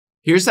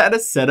Here's how to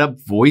set up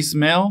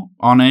voicemail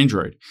on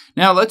Android.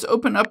 Now let's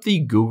open up the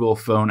Google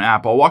Phone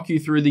app. I'll walk you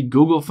through the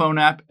Google Phone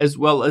app as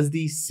well as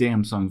the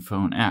Samsung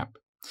Phone app.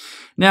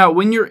 Now,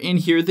 when you're in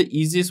here, the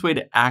easiest way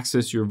to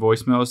access your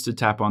voicemail is to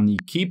tap on the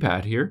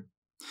keypad here.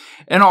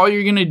 And all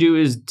you're going to do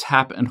is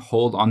tap and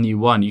hold on the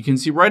one. You can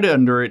see right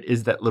under it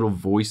is that little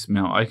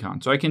voicemail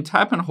icon. So I can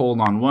tap and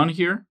hold on one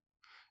here,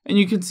 and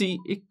you can see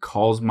it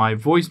calls my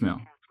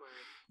voicemail.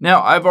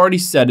 Now, I've already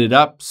set it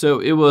up, so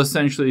it will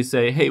essentially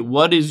say, hey,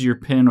 what is your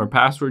PIN or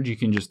password? You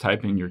can just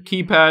type in your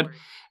keypad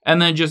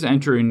and then just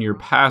enter in your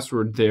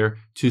password there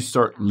to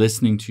start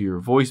listening to your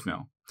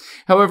voicemail.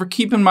 However,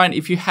 keep in mind,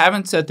 if you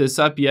haven't set this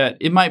up yet,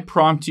 it might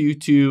prompt you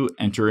to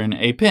enter in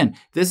a PIN.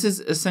 This is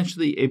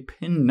essentially a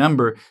PIN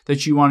number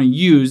that you want to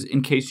use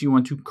in case you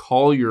want to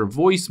call your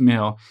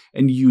voicemail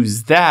and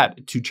use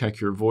that to check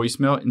your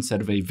voicemail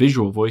instead of a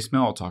visual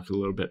voicemail. I'll talk a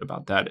little bit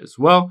about that as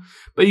well,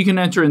 but you can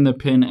enter in the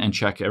PIN and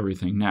check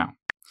everything now.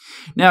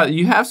 Now,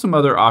 you have some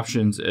other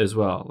options as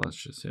well. Let's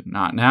just hit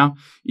not now.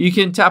 You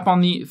can tap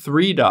on the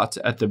three dots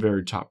at the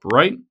very top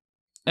right,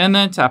 and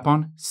then tap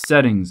on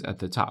settings at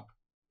the top.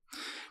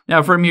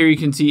 Now from here, you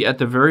can see at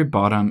the very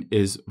bottom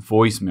is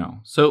voicemail.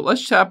 So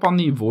let's tap on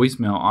the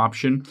voicemail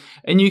option,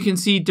 and you can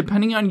see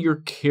depending on your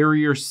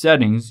carrier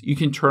settings, you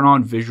can turn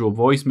on visual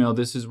voicemail.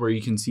 This is where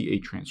you can see a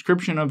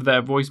transcription of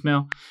that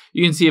voicemail.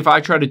 You can see if I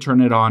try to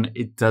turn it on,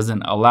 it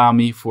doesn't allow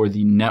me for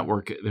the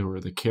network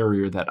or the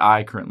carrier that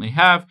I currently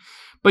have.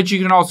 But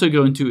you can also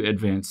go into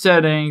advanced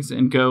settings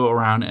and go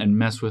around and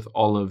mess with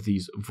all of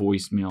these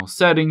voicemail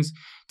settings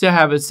to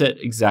have it set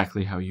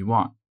exactly how you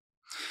want.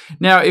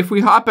 Now, if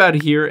we hop out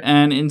of here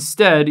and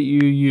instead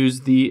you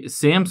use the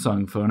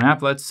Samsung Phone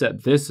app, let's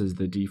set this as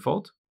the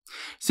default.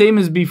 Same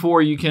as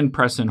before, you can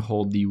press and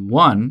hold the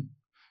one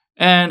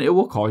and it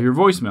will call your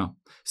voicemail.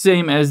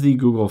 Same as the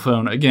Google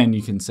Phone. Again,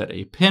 you can set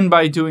a PIN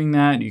by doing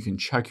that. You can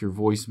check your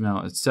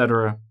voicemail,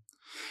 etc.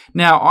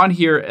 Now on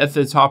here at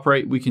the top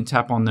right, we can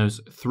tap on those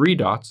three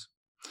dots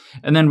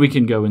and then we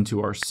can go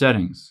into our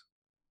settings.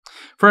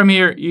 From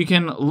here, you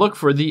can look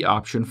for the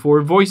option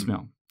for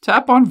voicemail.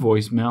 Tap on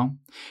voicemail.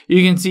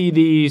 You can see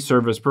the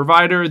service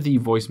provider, the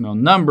voicemail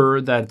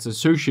number that's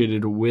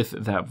associated with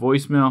that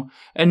voicemail,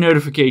 and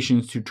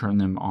notifications to turn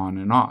them on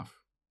and off.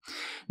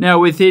 Now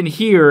within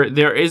here,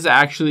 there is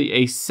actually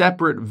a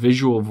separate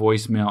visual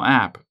voicemail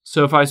app.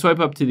 So if I swipe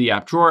up to the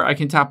app drawer, I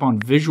can tap on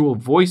visual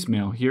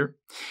voicemail here.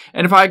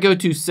 And if I go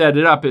to set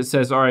it up, it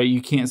says, all right,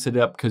 you can't set it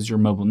up because your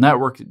mobile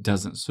network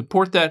doesn't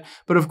support that.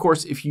 But of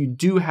course, if you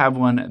do have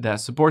one that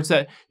supports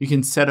that, you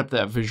can set up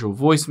that visual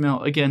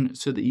voicemail again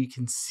so that you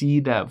can see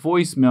that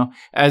voicemail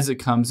as it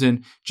comes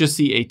in. Just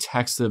see a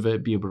text of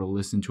it, be able to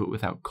listen to it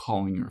without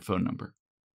calling your phone number.